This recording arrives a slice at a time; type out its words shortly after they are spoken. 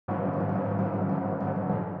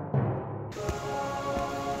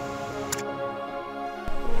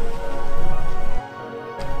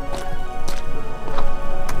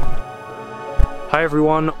Hi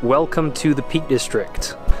everyone, welcome to the Peak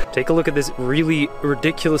District. Take a look at this really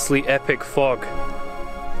ridiculously epic fog.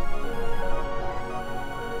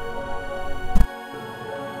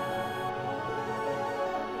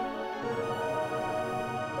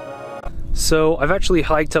 So I've actually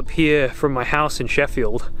hiked up here from my house in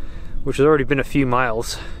Sheffield, which has already been a few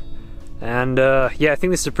miles. And yeah, I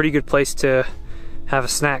think this is a pretty good place to have a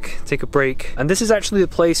snack, take a break. And this is actually the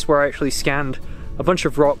place where I actually scanned a bunch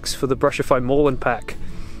of rocks for the Brushify Moorland pack,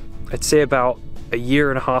 I'd say about a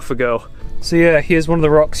year and a half ago. So yeah, here's one of the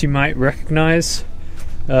rocks you might recognize.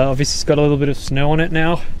 Obviously it's got a little bit of snow on it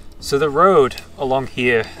now. So the road along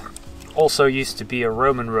here also used to be a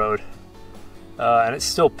Roman road, and it's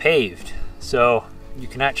still paved. So you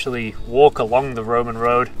can actually walk along the Roman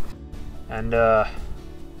road and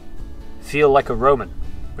feel like a Roman,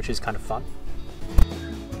 which is kind of fun.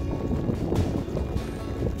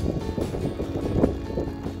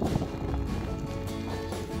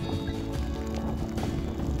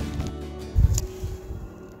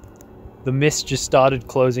 The mist just started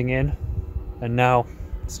closing in, and now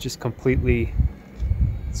it's just completely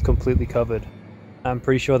covered. I'm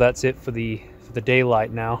pretty sure that's it for the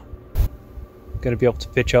daylight now. Gonna be able to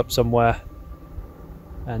pitch up somewhere,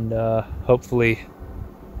 and hopefully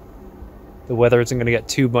the weather isn't gonna get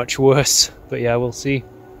too much worse, but yeah, we'll see.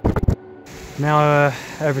 Now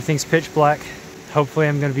everything's pitch black. Hopefully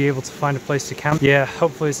I'm gonna be able to find a place to camp. Yeah,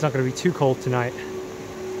 hopefully it's not gonna be too cold tonight.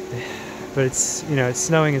 But it's, you know, it's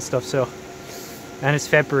snowing and stuff, so, and it's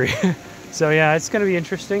February. So yeah, it's gonna be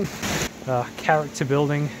interesting. Character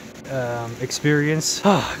building experience.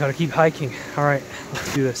 Oh, gotta keep hiking. All right,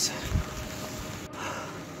 let's do this.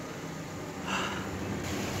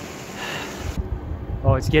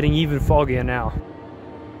 Oh, it's getting even foggier now.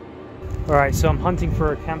 All right, so I'm hunting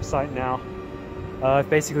for a campsite now. I've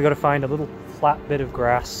basically got to find a little flat bit of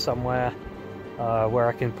grass somewhere where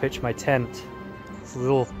I can pitch my tent. It's a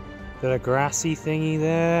little bit of grassy thingy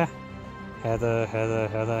there. Heather, heather,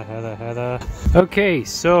 heather, heather, heather. Okay,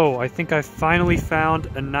 so I think I finally found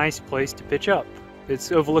a nice place to pitch up.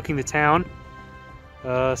 It's overlooking the town.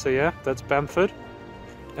 So yeah, that's Bamford.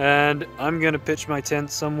 And I'm gonna pitch my tent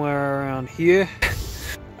somewhere around here.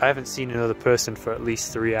 I haven't seen another person for at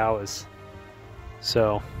least 3 hours.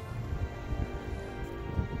 So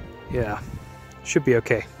yeah, should be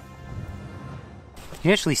okay. Can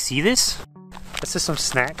you actually see this? This is some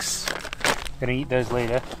snacks. Gonna eat those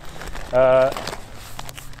later.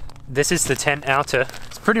 This is the tent outer.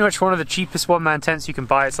 It's pretty much one of the cheapest one-man tents you can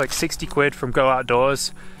buy. It's like 60 quid from Go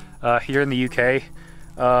Outdoors here in the UK.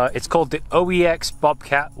 It's called the OEX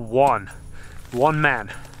Bobcat 1. One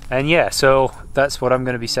man. And yeah, so that's what I'm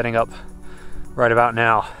gonna be setting up right about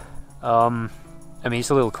now. I mean, it's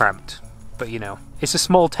a little cramped, but you know, it's a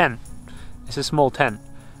small tent. It's a small tent.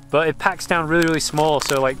 But it packs down really, really small.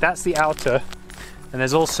 So like that's the outer, and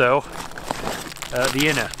there's also the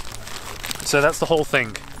inner. So that's the whole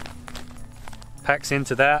thing. Packs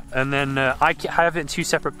into that, and then I have it in 2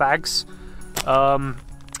 separate bags.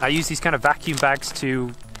 I use these kind of vacuum bags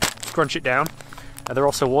to scrunch it down. They're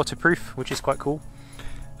also waterproof, which is quite cool.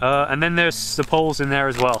 And then there's the poles in there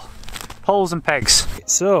as well. Poles and pegs.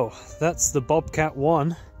 So that's the Bobcat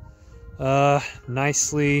 1.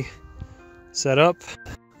 Nicely set up.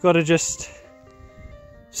 Gotta just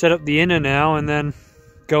set up the inner now and then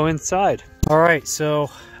go inside. All right, so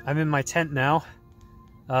I'm in my tent now.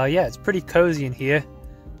 Yeah, it's pretty cozy in here,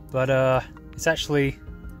 but it's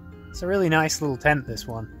a really nice little tent, this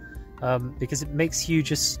one, because it makes you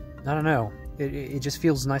just, I don't know, it just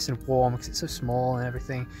feels nice and warm because it's so small and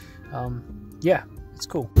everything. Yeah, it's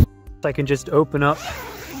cool. I can just open up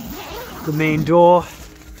the main door,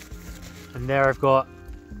 and there I've got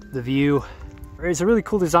the view. It's a really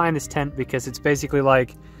cool design, this tent, because it's basically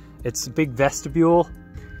like, it's a big vestibule.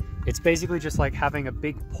 It's basically just like having a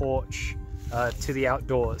big porch to the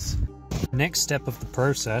outdoors. Next step of the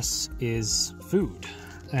process is food.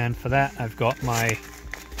 And for that, I've got my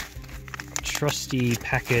trusty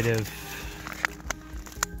packet of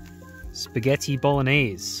spaghetti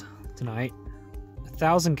bolognese tonight.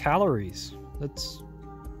 1,000 calories. That's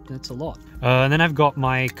a lot. And then I've got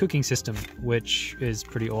my cooking system, which is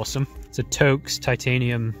pretty awesome. It's a Toaks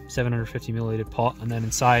titanium 750 milliliter pot, and then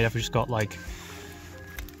inside I've just got like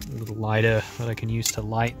a little lighter that I can use to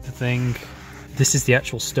light the thing. This is the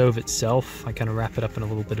actual stove itself. I kind of wrap it up in a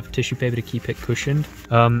little bit of tissue paper to keep it cushioned.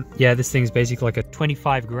 Yeah, this thing's basically like a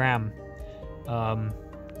 25 gram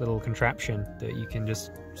little contraption that you can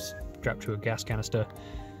just strap to a gas canister.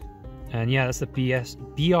 And yeah, that's the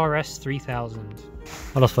BRS 3000.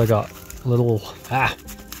 What else have I got? A little,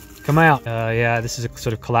 come out. Yeah, this is a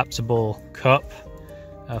sort of collapsible cup.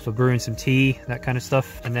 for brewing some tea, that kind of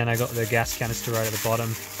stuff. And then I got the gas canister right at the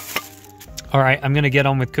bottom. All right, I'm gonna get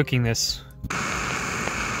on with cooking this.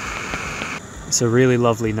 It's a really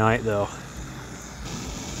lovely night though.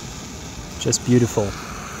 Just beautiful.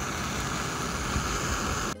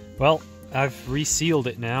 Well, I've resealed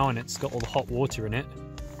it now and it's got all the hot water in it.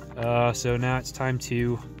 So now it's time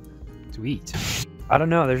to eat. I don't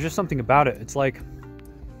know, there's just something about it. It's like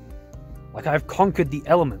I've conquered the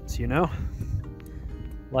elements, you know?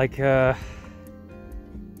 Like, yeah,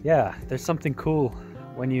 there's something cool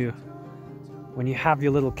when you have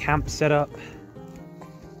your little camp set up,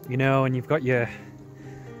 you know, and you got your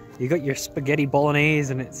spaghetti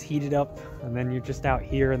bolognese and it's heated up, and then you're just out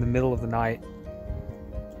here in the middle of the night.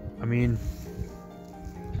 I mean,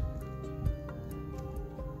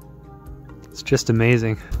 it's just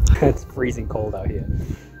amazing. It's freezing cold out here.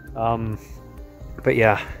 But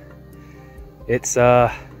yeah, it's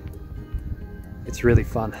really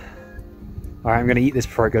fun. All right, I'm gonna eat this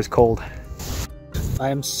before it goes cold. I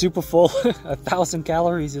am super full. 1,000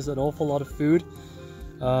 calories is an awful lot of food.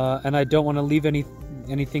 And I don't want to leave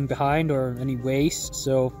anything behind or any waste,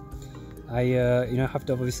 so I you know, have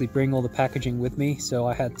to obviously bring all the packaging with me, so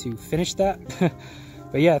I had to finish that.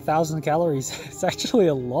 But yeah, 1,000 calories, it's actually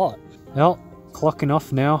a lot. Well, clocking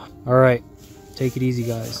off now. All right, take it easy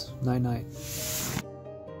guys. Night night.